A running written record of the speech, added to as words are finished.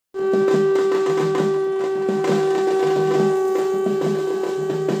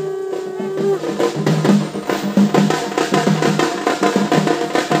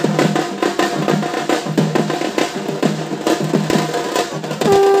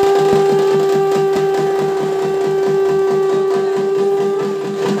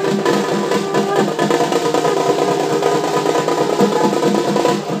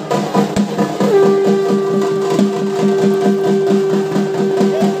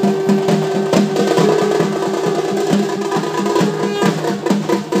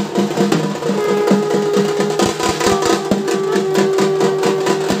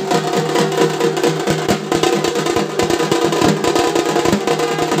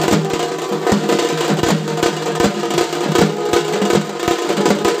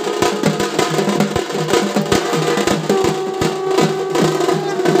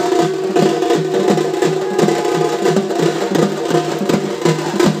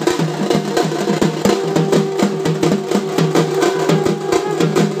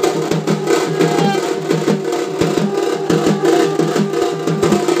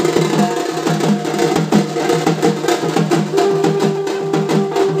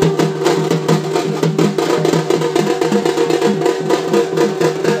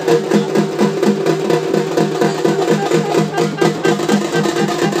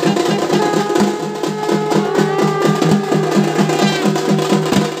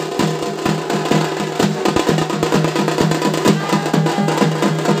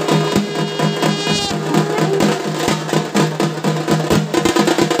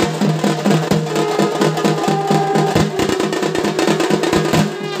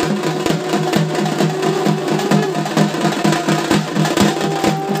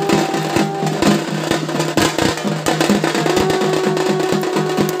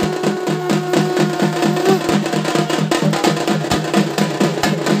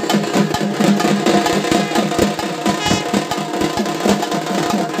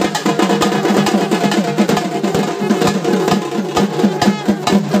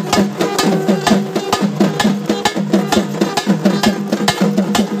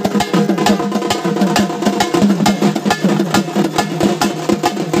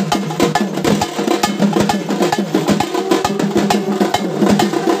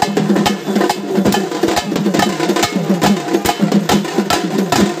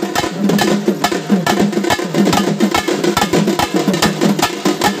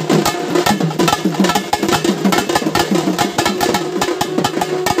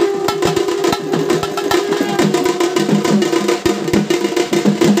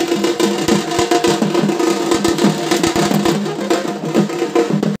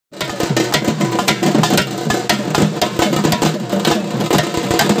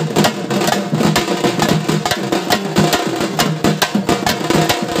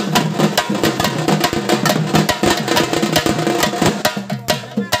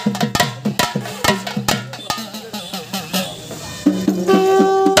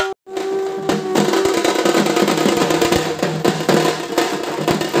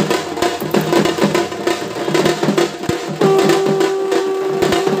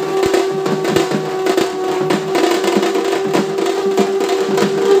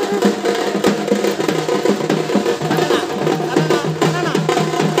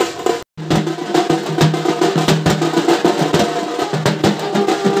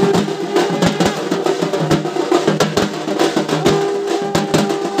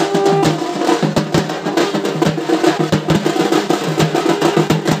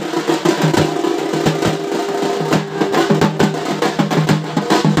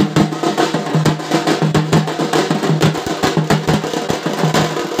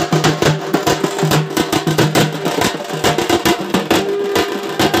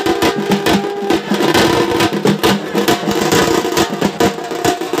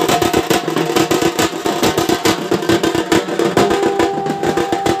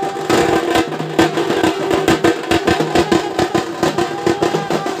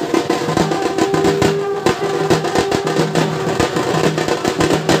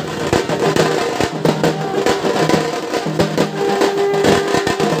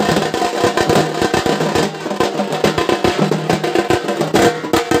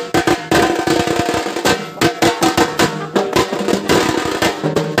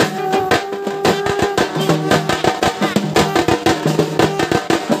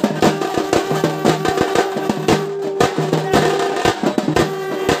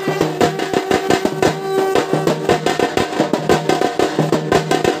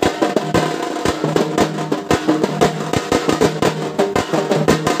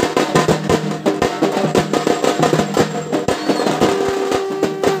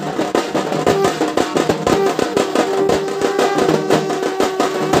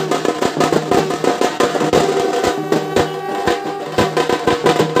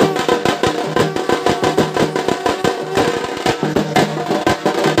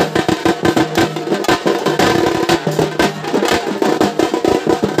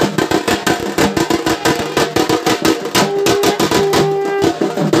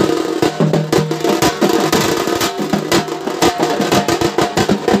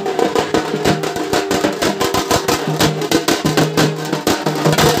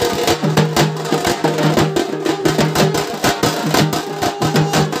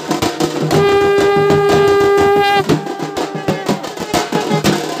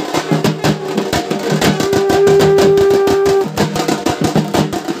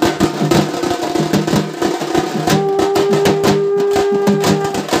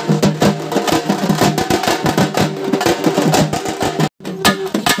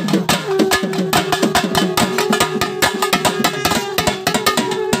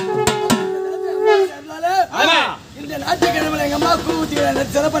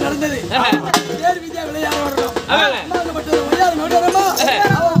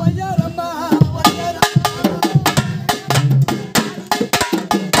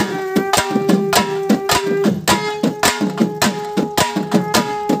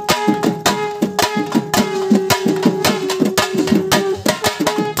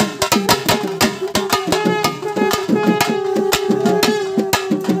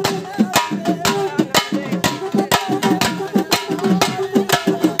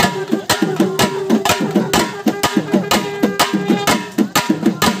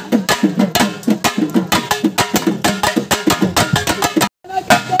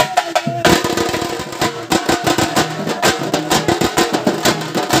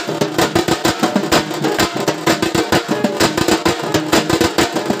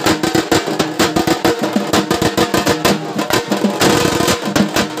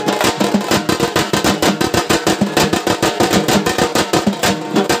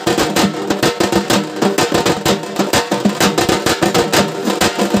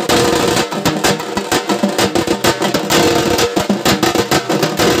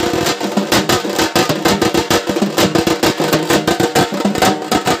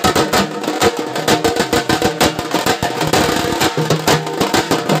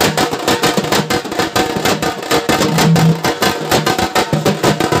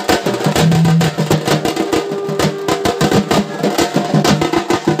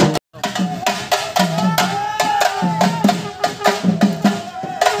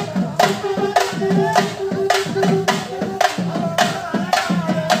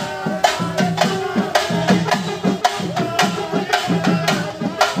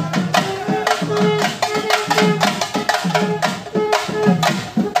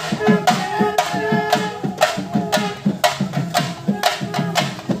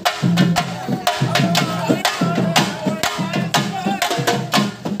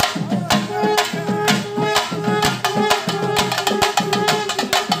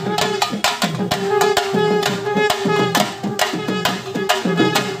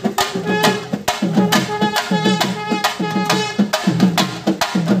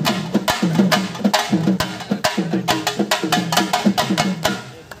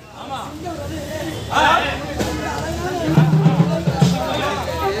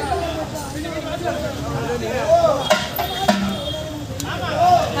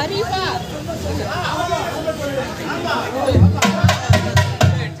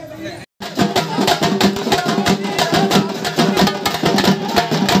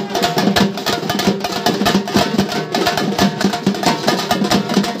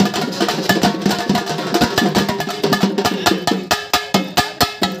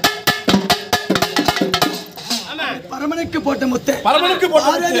பரமனுக்கு போட்ட முத்து. பரமனுக்கு போட்ட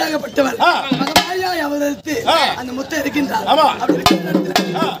முத்து. ஆராதியாகப்பட்டவள் மகமாயாய் அவதரித்து அந்த முத்தை இருக்கின்றார். அப்படி இருக்கின்ற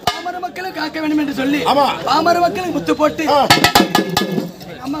இடத்துல பாமர மக்களை காக்க வேண்டும் என்று சொல்லி பாமர மக்களுக்கு முத்து போட்டு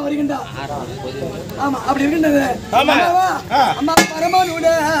அம்மா வருகின்றார். ஆமா அப்படி இருக்கின்றது. அம்மா பரமானோட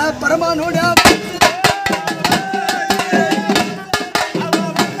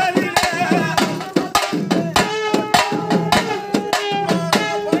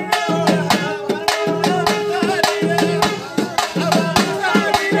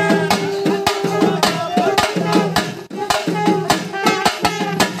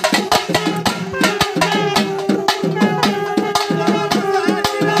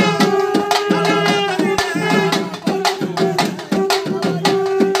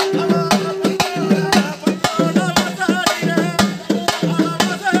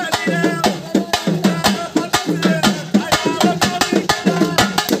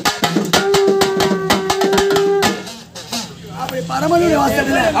பரமனுடைய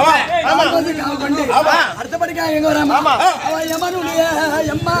வாசல்ல அடுத்தபடிக்கா எங்க வராம அவன் யமனுடைய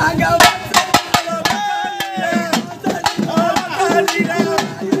எம்மா அங்க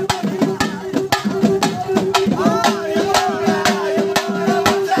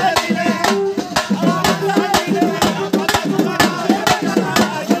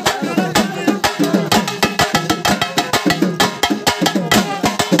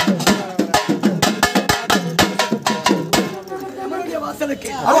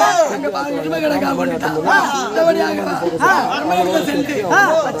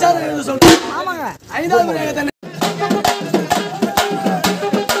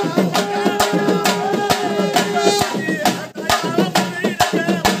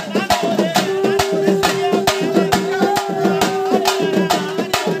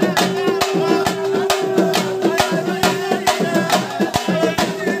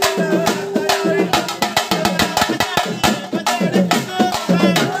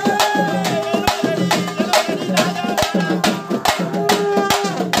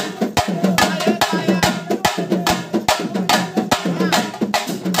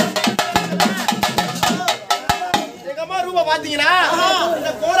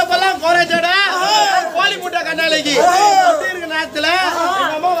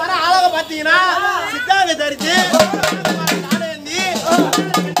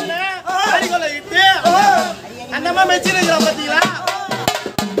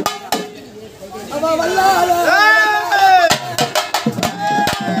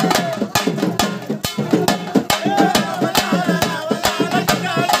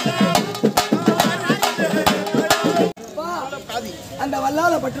அந்த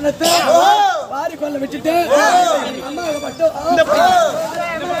வல்லால பட்டணத்தை வாரி கொள்ள விட்டுட்டு அம்மாவை மட்டும்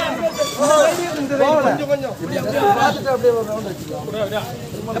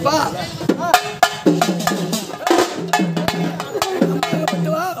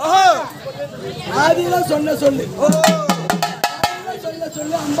ஆதியெல்லாம் சொன்ன சொல்லு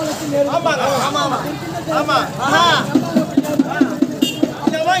சொல்ல அம்பலத்தில்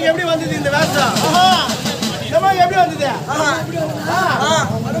எப்படி வந்தது இந்த வேஷம்? எப்படி வந்தது?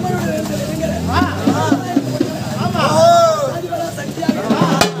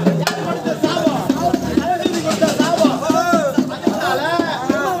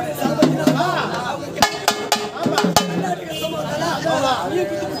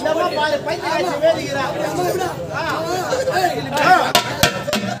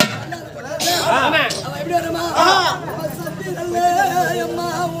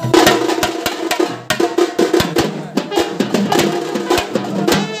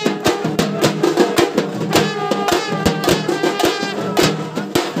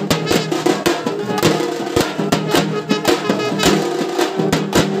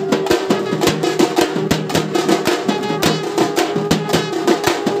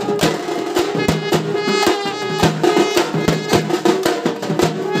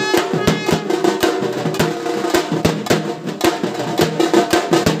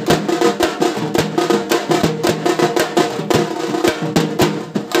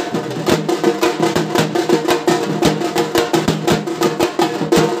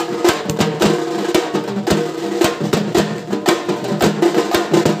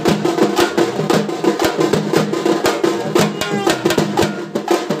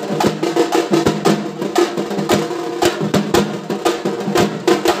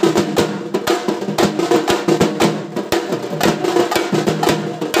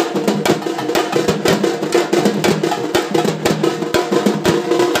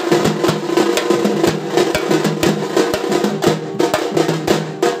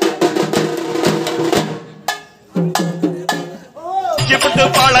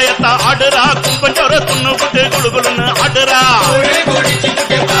 பாளையத்த ஆடுறா கும்பஞ்சோர துண்ணு புட்டு குழுகுலுன்னு ஆடுறா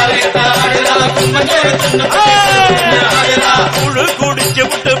குழு குடிச்சு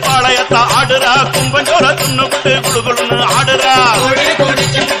விட்டு பாளையத்த ஆடுறா கும்பஞ்சோர துண்ணு புட்டு குழுகுலுன்னு ஆடுறா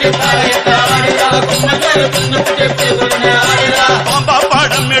பாம்பா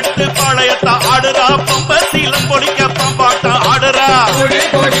பாடம் எடுத்து பாளையத்த ஆடுறா பம்ப சீலம் பொழிக்க பாம்பாட்டம் ஆடுறா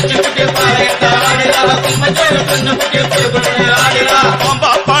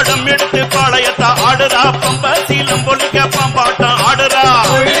பாம்பா பாடம் எடுத்து பாளையத்த ஆடுறா பம்ப சீலம் பொழிக்க பாம்பாட்டம் ஆடுறா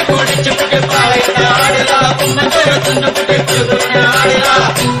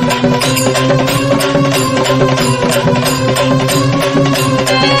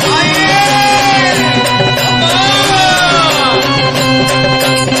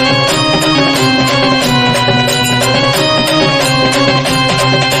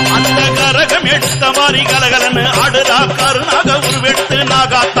எடுத்த மாதிரி கலகலன்னு ஆடுறா கருணாக உருவெடுத்து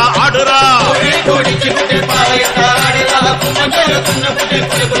நாகாத்தா ஆடுறா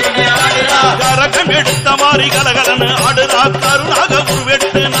கரகம் எடுத்த மாதிரி கலகலன்னு ஆடுறா கருணாக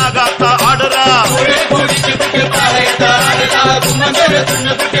உருவெடுத்து நாகாத்தா ஆடுறா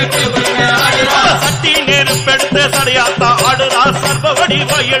சக்தி நெருப்பெடுத்த சடையாத்தா ஆடுறா சர்வ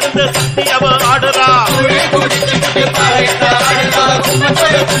வடிவ எடுத்து சக்தியவ ஆடுறா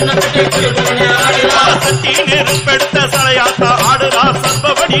சக்தி நெருப்பெடுத்த சடையாத்தா ஆடுறா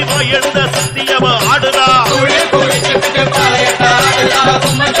சர்வ வடிவ எடுத்த சக்தியவ ஆடுறா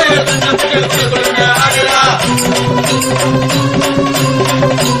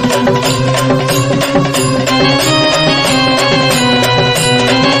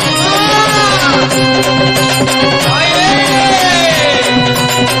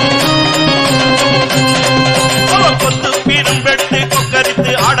கொத்து பீரம்பெடுத்து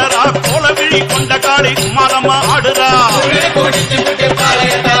கொக்கரித்து ஆடரா கோலவிழி கொண்ட காளி குமாரம்மா ஆடுறா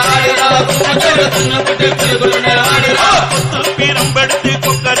கொத்து பீரம்பெடுத்து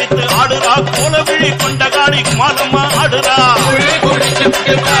கொக்கரித்து ஆடுறா கோலவிழி கொண்ட காளி குமாரம்மா ஆடுறா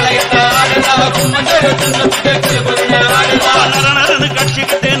நரநரன்னு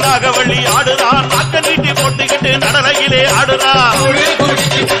கட்சிக்கிட்டு நாகவள்ளி ஆடுறா நாக்க நீட்டி போட்டுக்கிட்டு நடலையிலே ஆடுறா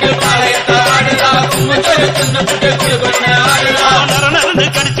நரநரன்னு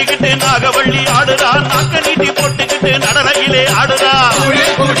கடிச்சுக்கிட்டு நாகவள்ளி ஆடுறா நாக்க நீட்டி போட்டுக்கிட்டு நடலையிலே ஆடுறா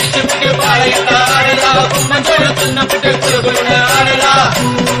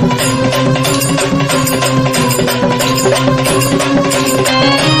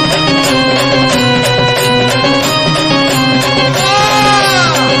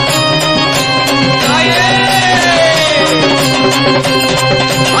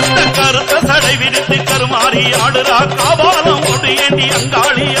அந்த கருத்த சடை விரித்து கருமாறி ஆடுறா காபாலம் ஒடு ஏண்டி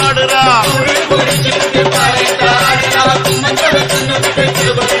அங்காளி ஆடுறா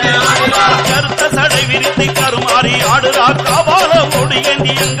கருத்த சடை விரித்து கருமாறி ஆடுறா காபாலம் ஒடு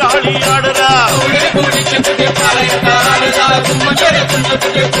ஏண்டி அங்காளி ஆடுறா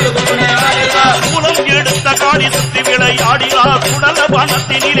சூலம் எடுத்த காடி சுத்தி விளையாடிறா சுடல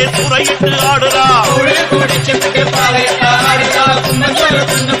வனத்தினிலே சுரையிட்டு ஆடுறா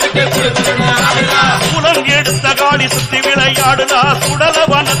சூலம் எடுத்த காடி சுத்தி விளையாடுறா சுடல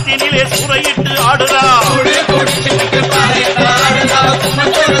வனத்தினிலே சுரையிட்டு ஆடுறா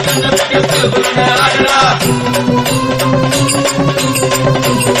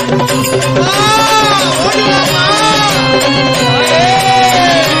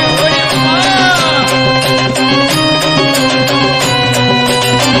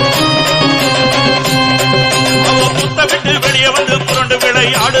விட்டு வெளியே வந்து புரண்டு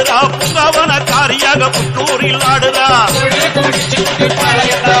விளையாடுறா பூங்காவன காரியாக புற்றூரில் ஆடுறா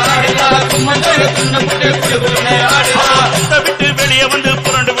விட்டு வெளியே வந்து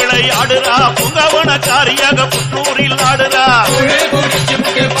புரண்டு விளையாடுறா பூங்காவன காரியாக புற்றூரில் ஆடுறா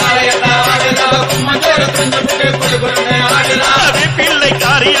பிள்ளை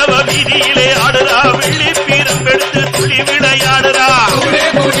காரியவ வீதியிலே ஆடுறா வெள்ளி பீரம் எடுத்து துளி விளையாடுறா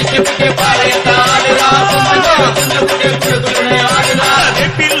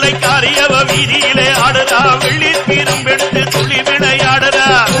பிள்ளை காரியவ வீதியிலே ஆடுறா வெள்ளி பீரம் எடுத்து துளி விளையாடுறா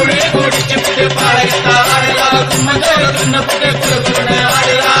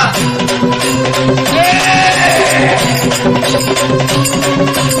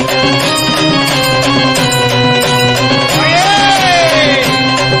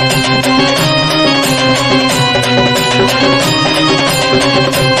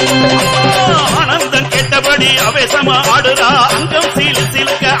ஆனந்தம் கெட்டபடி அவேசமா ஆடுறா அங்கம் சீலு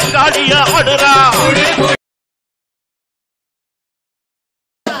சிலுக்க அங்காடியா ஆடுறா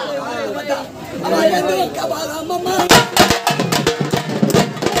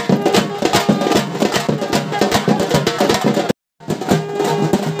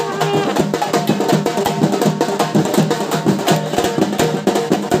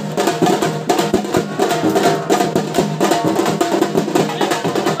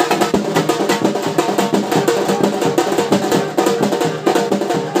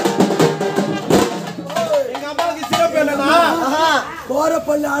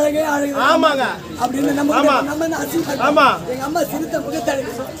சொல்லுவாங்க அப்படின்னு நம்ம அசிங்கம். ஆமா. எங்க அம்மா சிரித்த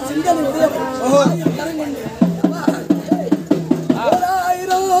முகத்தழகு சிந்தனை உடையவர். கரங்கொண்டு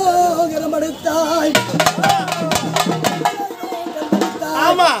எடுத்தாய்.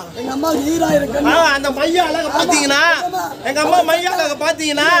 ஆமா. எங்க அம்மா ஈராயிரம் அந்த மைய அழக பாத்தீங்கன்னா எங்க அம்மா மைய அழக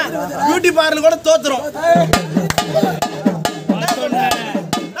பாத்தீங்கன்னா பியூட்டி பார்லர் கூட தோத்துரும்.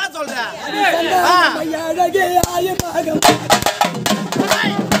 நான் சொல்றேன் அழகே ஆயமாக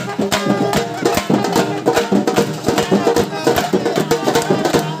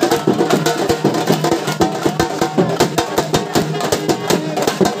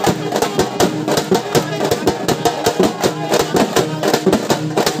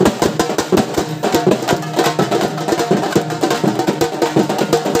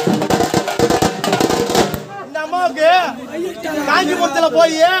காஞ்சிபுரத்துல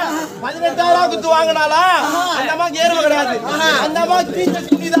போய் 18,000 குத்து வாங்கினாலா அந்த அம்மாக்கு ஏறுமை கிடையாது. அந்த அம்மாக்கு தீச்ச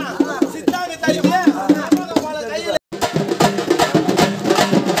துணிதான் சித்தாங்க தரிப்பு கையில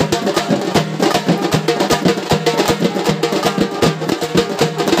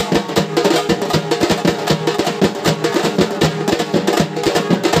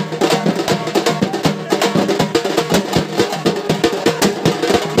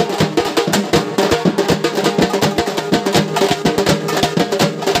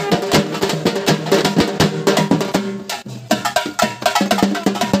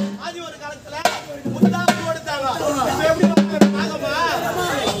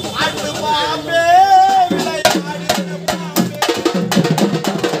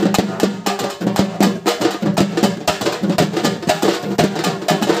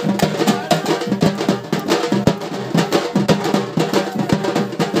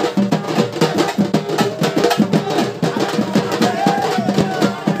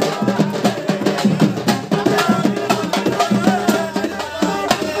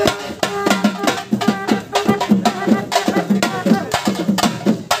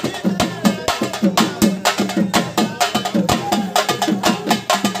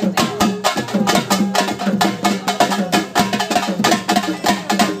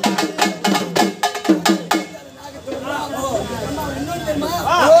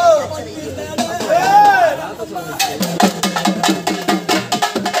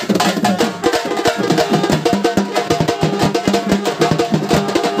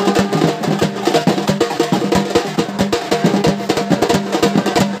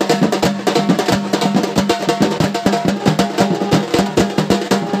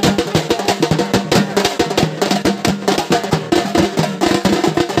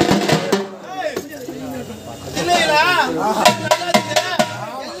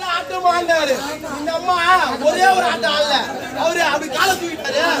ஒரே ஒரு ஆட்டம் ஆடல. அவரு அப்படி காலை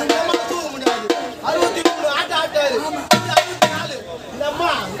தூக்கிட்டாரு. இந்த அம்மா தூக்க முடியாது. 63 ஆட்டம் ஆட்டாரு. 64 இந்த அம்மா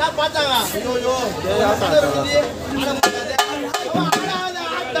என்ன பார்த்தாங்க? ஐயோ ஆட்டம்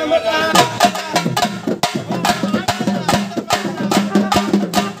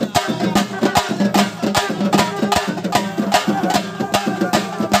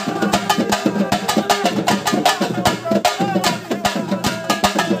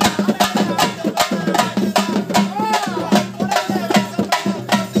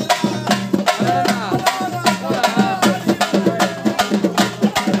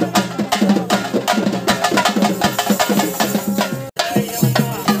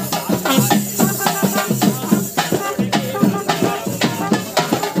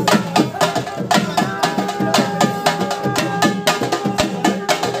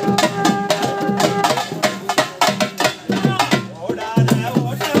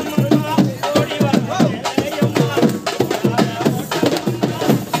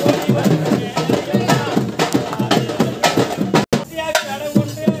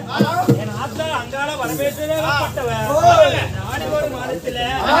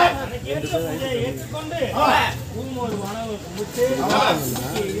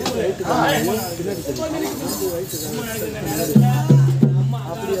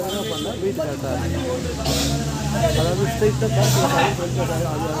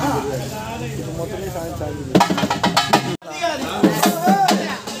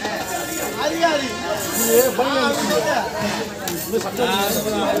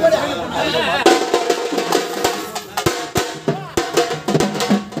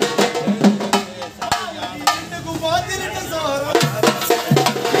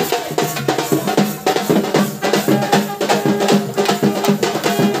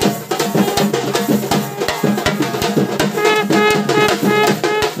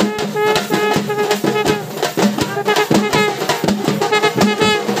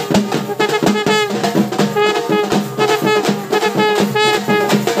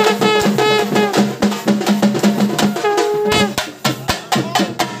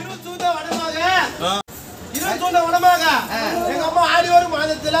சொன்ன உடம்பாக எங்க அம்மா ஆடி வரும்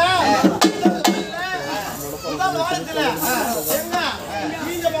மாதத்துல முதல் வாரத்துல என்ன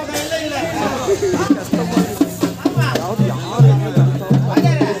நீங்க போக இல்ல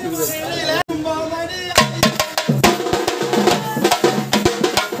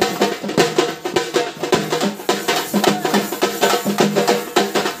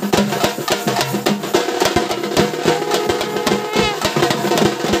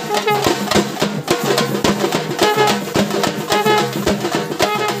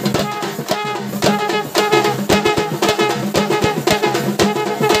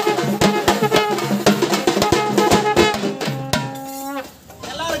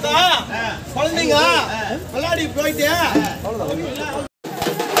குழந்தைங்க விளையாடி போயிட்டு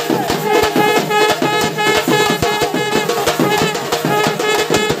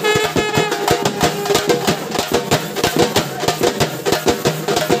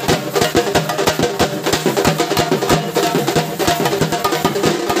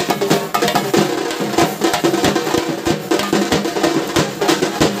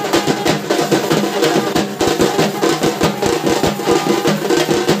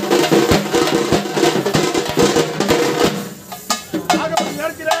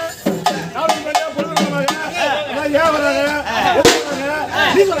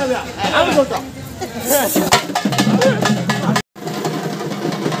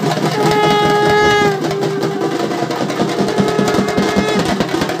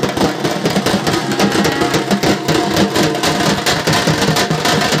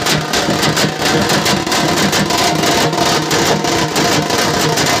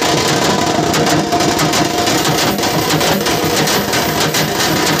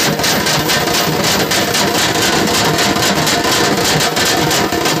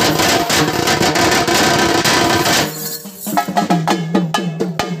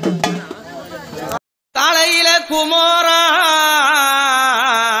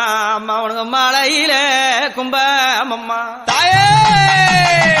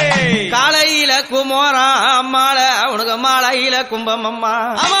கும்பமம்மா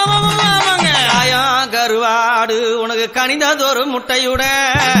கருவாடு உனக்கு கனிந்ததொரு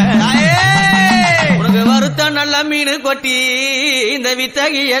முட்டையுடன் உனக்கு வருத்த நல்ல மீன் கொட்டி இந்த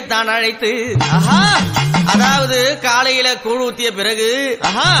வித்தகியை தான் அழைத்து அதாவது காலையில கூழ் ஊத்திய பிறகு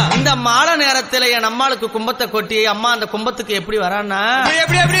இந்த மாலை நேரத்துல என் அம்மாளுக்கு கும்பத்தை கொட்டி அம்மா அந்த கும்பத்துக்கு எப்படி வரான்னா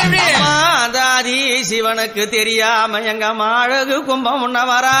அந்த ஆதி சிவனுக்கு தெரியாம எங்க அழகு கும்பம் முன்ன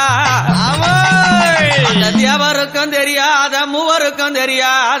வரா அந்த தேவருக்கும் தெரியாத மூவருக்கும்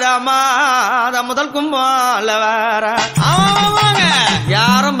தெரியாத அம்மா அத முதல் கும்பம் வர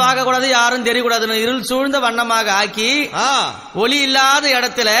யாரும் பார்க்க கூடாது யாரும் தெரியக்கூடாதுன்னு இருள் சூழ்ந்த வண்ணமாக ஆக்கி ஒளி இல்லாத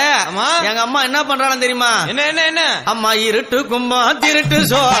இடத்துல எங்க அம்மா என்ன பண்றாலும் தெரியுமா என்ன அம்மா இருட்டு கும்பம் திருட்டு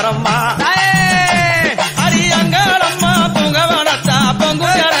சோரம்மா அரியங்களம்மா புங்கவனத்தா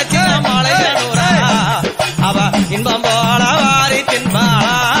பொங்கு அடைச்சி மலையனூரா அவ இன்பம் போல வாரி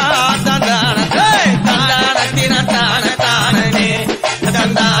தின்பாளா தந்தானே தந்தானத்தின தான தானே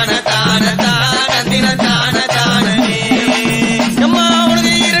தந்தான தான தானத்தின தான தானே அம்மா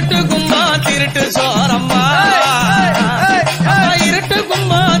உனக்கு இருட்டு கும்பம் திருட்டு சோரம்மா இருட்டு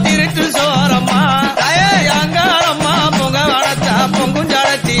கும்பம் திருட்டு சோரம்மா அங்காளம்மா பொங்க வளர்த்தா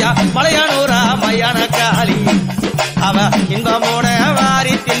பொங்குஞ்சடச்சியா மலையானூரா மையான காளி அவ இன்பமோட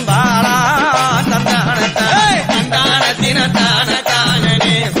வாரி தின்பாளா தந்தான தந்தானத்தின தான தானே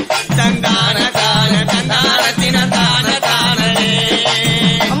தந்தான தான தந்தானத்தின தான தானே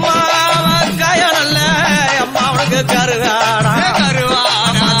அம்மா காயனல்ல அம்மா உனக்கு கருவாடா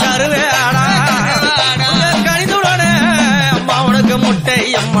கருவேடா கணிதுடனே அம்மா உனக்கு முட்டை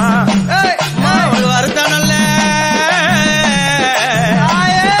அம்மா